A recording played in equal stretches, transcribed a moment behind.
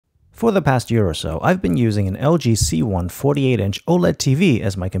For the past year or so, I've been using an LG C1 48-inch OLED TV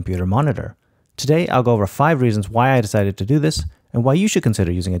as my computer monitor. Today, I'll go over 5 reasons why I decided to do this and why you should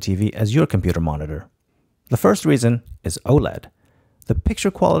consider using a TV as your computer monitor. The first reason is OLED. The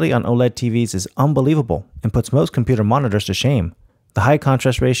picture quality on OLED TVs is unbelievable and puts most computer monitors to shame. The high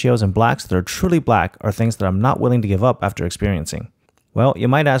contrast ratios and blacks that are truly black are things that I'm not willing to give up after experiencing. Well, you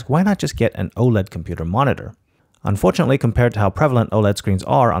might ask, why not just get an OLED computer monitor? Unfortunately, compared to how prevalent OLED screens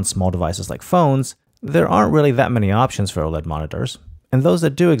are on small devices like phones, there aren't really that many options for OLED monitors, and those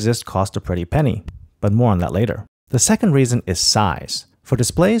that do exist cost a pretty penny, but more on that later. The second reason is size. For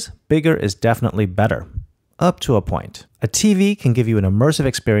displays, bigger is definitely better, up to a point. A TV can give you an immersive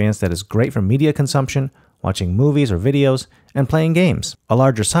experience that is great for media consumption, watching movies or videos, and playing games. A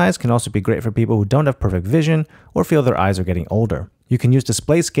larger size can also be great for people who don't have perfect vision or feel their eyes are getting older. You can use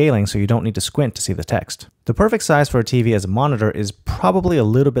display scaling so you don't need to squint to see the text. The perfect size for a TV as a monitor is probably a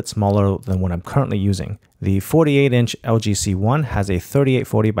little bit smaller than what I'm currently using. The 48-inch LG C1 has a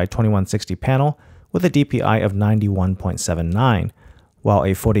 3840 by 2160 panel with a DPI of 91.79, while a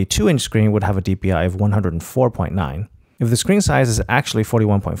 42-inch screen would have a DPI of 104.9. If the screen size is actually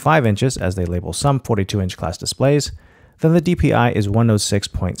 41.5 inches, as they label some 42-inch class displays, then the DPI is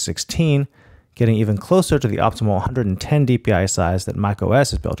 106.16, getting even closer to the optimal 110 DPI size that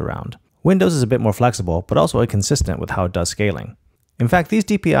macOS is built around. Windows is a bit more flexible, but also inconsistent with how it does scaling. In fact, these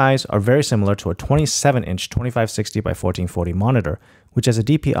DPIs are very similar to a 27-inch 2560 by 1440 monitor, which has a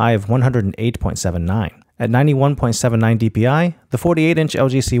DPI of 108.79. At 91.79 DPI, the 48-inch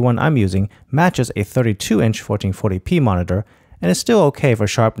LG C1 I'm using matches a 32-inch 1440p monitor and is still okay for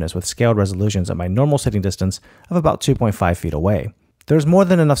sharpness with scaled resolutions at my normal sitting distance of about 2.5 feet away. There's more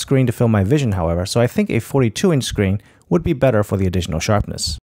than enough screen to fill my vision, however, so I think a 42-inch screen would be better for the additional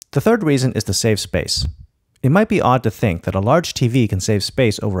sharpness. The third reason is to save space. It might be odd to think that a large TV can save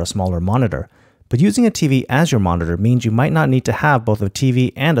space over a smaller monitor, but using a TV as your monitor means you might not need to have both a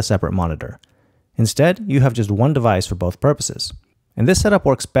TV and a separate monitor. Instead, you have just one device for both purposes. And this setup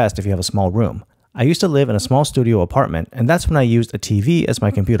works best if you have a small room. I used to live in a small studio apartment, and that's when I used a TV as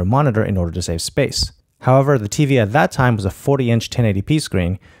my computer monitor in order to save space. However, the TV at that time was a 40-inch 1080p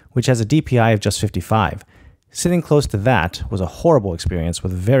screen, which has a DPI of just 55. Sitting close to that was a horrible experience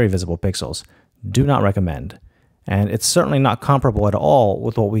with very visible pixels. Do not recommend. And it's certainly not comparable at all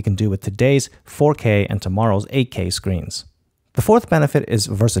with what we can do with today's 4K and tomorrow's 8K screens. The fourth benefit is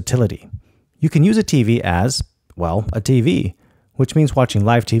versatility. You can use a TV as, well, a TV, which means watching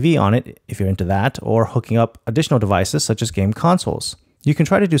live TV on it if you're into that, or hooking up additional devices such as game consoles. You can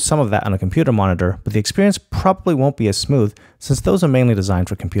try to do some of that on a computer monitor, but the experience probably won't be as smooth since those are mainly designed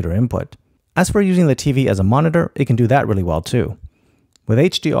for computer input. As for using the TV as a monitor, it can do that really well too. With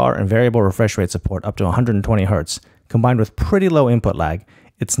HDR and variable refresh rate support up to 120 Hz, combined with pretty low input lag,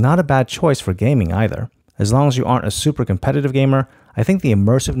 it's not a bad choice for gaming either. As long as you aren't a super competitive gamer, I think the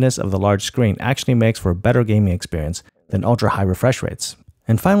immersiveness of the large screen actually makes for a better gaming experience than ultra high refresh rates.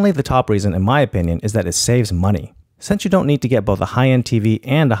 And finally, the top reason, in my opinion, is that it saves money. Since you don't need to get both a high-end TV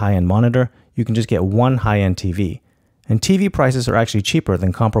and a high-end monitor, you can just get one high-end TV. And TV prices are actually cheaper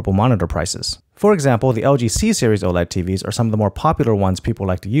than comparable monitor prices. For example, the LG C series OLED TVs are some of the more popular ones people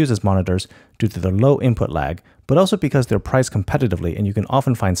like to use as monitors due to their low input lag, but also because they're priced competitively and you can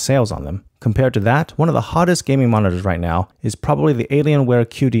often find sales on them. Compared to that, one of the hottest gaming monitors right now is probably the Alienware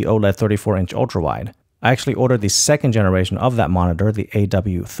QD OLED 34-inch ultrawide. I actually ordered the second generation of that monitor, the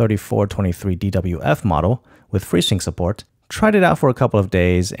AW3423DWF model, with FreeSync support, tried it out for a couple of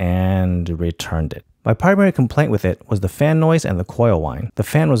days, and returned it. My primary complaint with it was the fan noise and the coil whine. The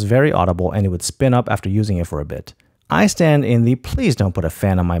fan was very audible and it would spin up after using it for a bit. I stand in the please don't put a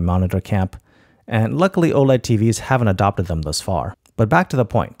fan on my monitor camp, and luckily OLED TVs haven't adopted them thus far. But back to the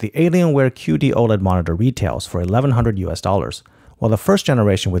point, the Alienware QD OLED monitor retails for $1,100 US, while the first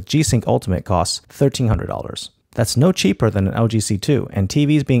generation with G-Sync Ultimate costs $1,300. That's no cheaper than an LG C2, and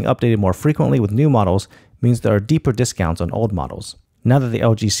TVs being updated more frequently with new models means there are deeper discounts on old models. Now that the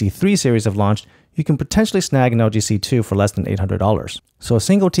LG C3 series have launched, you can potentially snag an LG C2 for less than $800. So a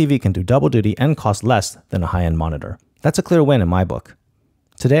single TV can do double duty and cost less than a high-end monitor. That's a clear win in my book.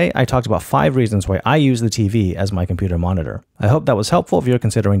 Today, I talked about 5 reasons why I use the TV as my computer monitor. I hope that was helpful if you're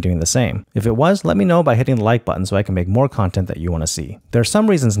considering doing the same. If it was, let me know by hitting the like button so I can make more content that you want to see. There are some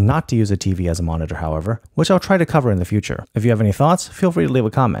reasons not to use a TV as a monitor, however, which I'll try to cover in the future. If you have any thoughts, feel free to leave a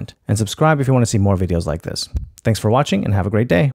comment, and subscribe if you want to see more videos like this. Thanks for watching and have a great day.